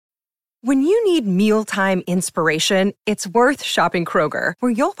When you need mealtime inspiration, it's worth shopping Kroger,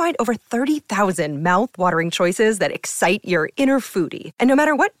 where you'll find over 30,000 mouth-watering choices that excite your inner foodie. And no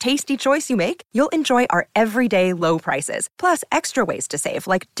matter what tasty choice you make, you'll enjoy our everyday low prices, plus extra ways to save,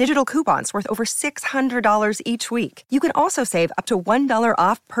 like digital coupons worth over $600 each week. You can also save up to $1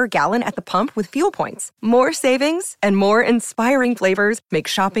 off per gallon at the pump with fuel points. More savings and more inspiring flavors make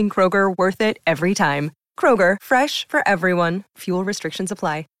shopping Kroger worth it every time. Kroger, fresh for everyone. Fuel restrictions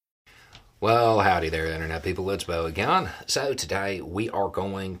apply. Well, howdy there, Internet people. It's Bo again. So today we are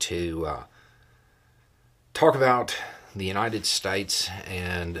going to talk about the United States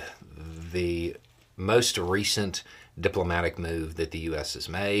and the most recent diplomatic move that the U.S. has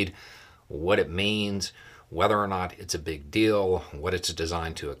made, what it means, whether or not it's a big deal, what it's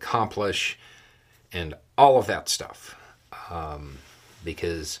designed to accomplish, and all of that stuff.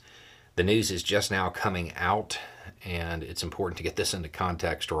 Because the news is just now coming out, and it's important to get this into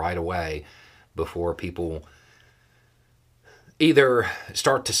context right away before people either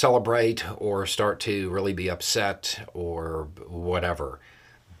start to celebrate or start to really be upset or whatever,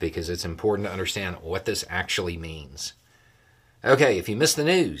 because it's important to understand what this actually means. Okay, if you missed the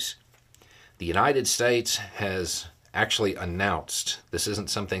news, the United States has actually announced, this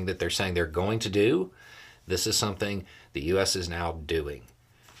isn't something that they're saying they're going to do, this is something the U.S. is now doing.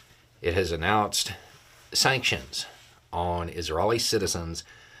 It has announced sanctions on Israeli citizens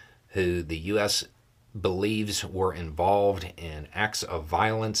who the U.S. believes were involved in acts of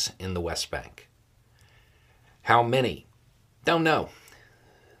violence in the West Bank. How many? Don't know.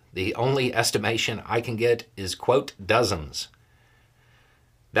 The only estimation I can get is, quote, dozens.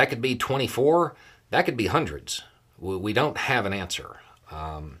 That could be 24. That could be hundreds. We don't have an answer.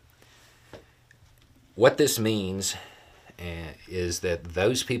 What this means is that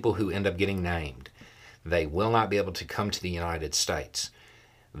those people who end up getting named, they will not be able to come to the United States.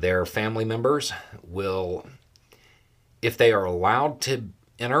 Their family members will, if they are allowed to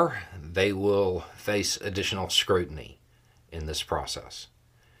enter, they will face additional scrutiny in this process.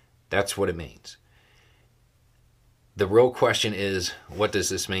 That's what it means. The real question is, what does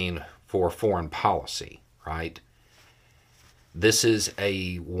this mean for foreign policy, right? This is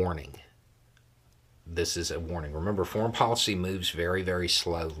a warning. This is a warning. Remember, foreign policy moves very, very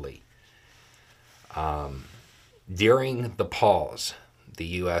slowly. During the pause, the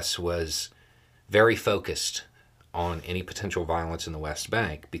U.S. was very focused on any potential violence in the West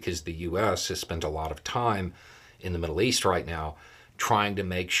Bank because the U.S. has spent a lot of time in the Middle East right now trying to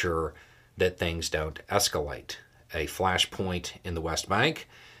make sure that things don't escalate. A flashpoint in the West Bank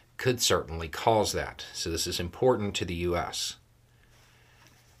could certainly cause that. So this is important to the U.S.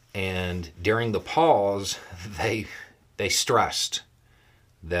 And during the pause, they stressed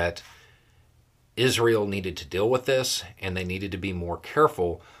that Israel needed to deal with this, and they needed to be more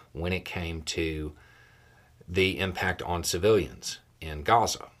careful when it came to the impact on civilians in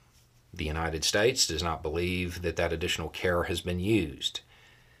Gaza. The United States does not believe that that additional care has been used.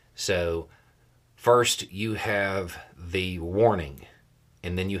 So first you have the warning,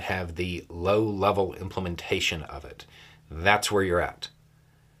 and then you have the low-level implementation of it. That's where you're at.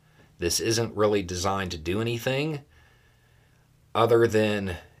 This isn't really designed to do anything other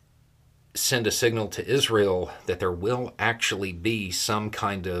than send a signal to Israel that there will actually be some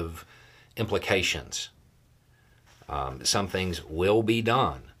kind of implications. Some things will be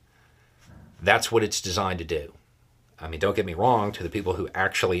done. That's what it's designed to do. I mean, don't get me wrong, to the people who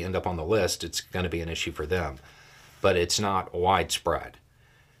actually end up on the list, it's going to be an issue for them. But it's not widespread.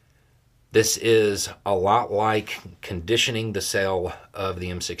 This is a lot like conditioning the sale of the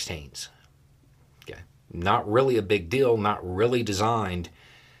M16s. Okay. Not really a big deal, not really designed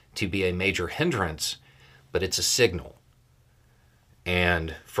to be a major hindrance, but it's a signal.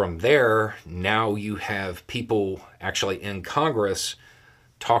 And from there, now you have people actually in Congress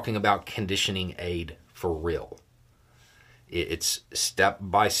talking about conditioning aid for real. It's step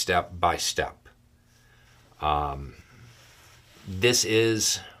by step by step. This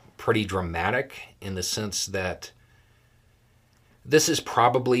is pretty dramatic in the sense that this is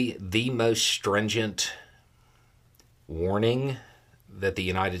probably the most stringent warning that the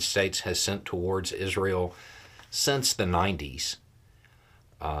United States has sent towards Israel since the 90s.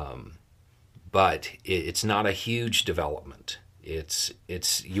 But it's not a huge development.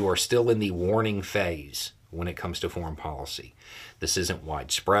 You are still in the warning phase when it comes to foreign policy. This isn't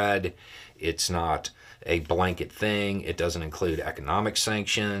widespread. It's not a blanket thing. It doesn't include economic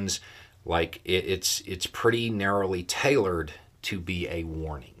sanctions. Like it's pretty narrowly tailored to be a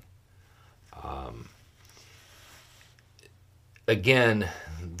warning. Again,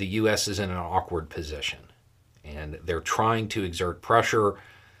 the U.S. is in an awkward position, and they're trying to exert pressure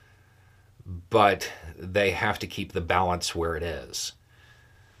but they have to keep the balance where it is.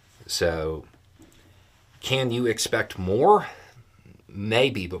 So, can you expect more?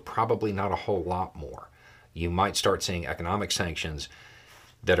 Maybe, but probably not a whole lot more. You might start seeing economic sanctions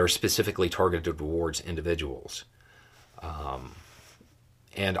that are specifically targeted towards individuals.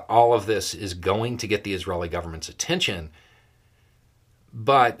 And all of this is going to get the Israeli government's attention,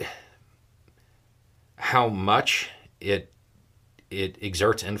 but how much it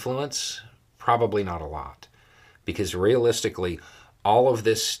exerts influence? Probably not a lot. Because realistically, all of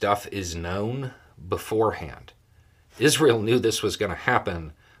this stuff is known beforehand. Israel knew this was going to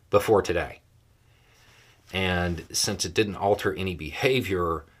happen before today. And since it didn't alter any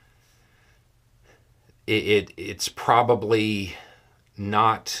behavior, it's probably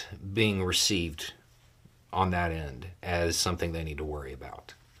not being received on that end as something they need to worry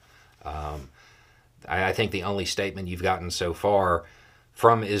about. I think the only statement you've gotten so far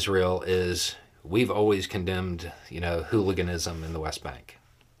from Israel is, we've always condemned, hooliganism in the West Bank.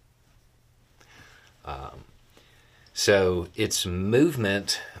 So it's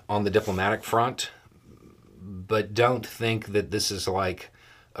movement on the diplomatic front, but don't think that this is like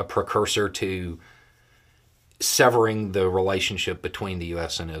a precursor to severing the relationship between the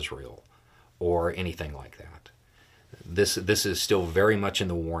U.S. and Israel or anything like that. This is still very much in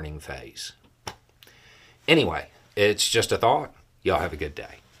the warning phase. Anyway, it's just a thought. Y'all have a good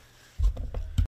day.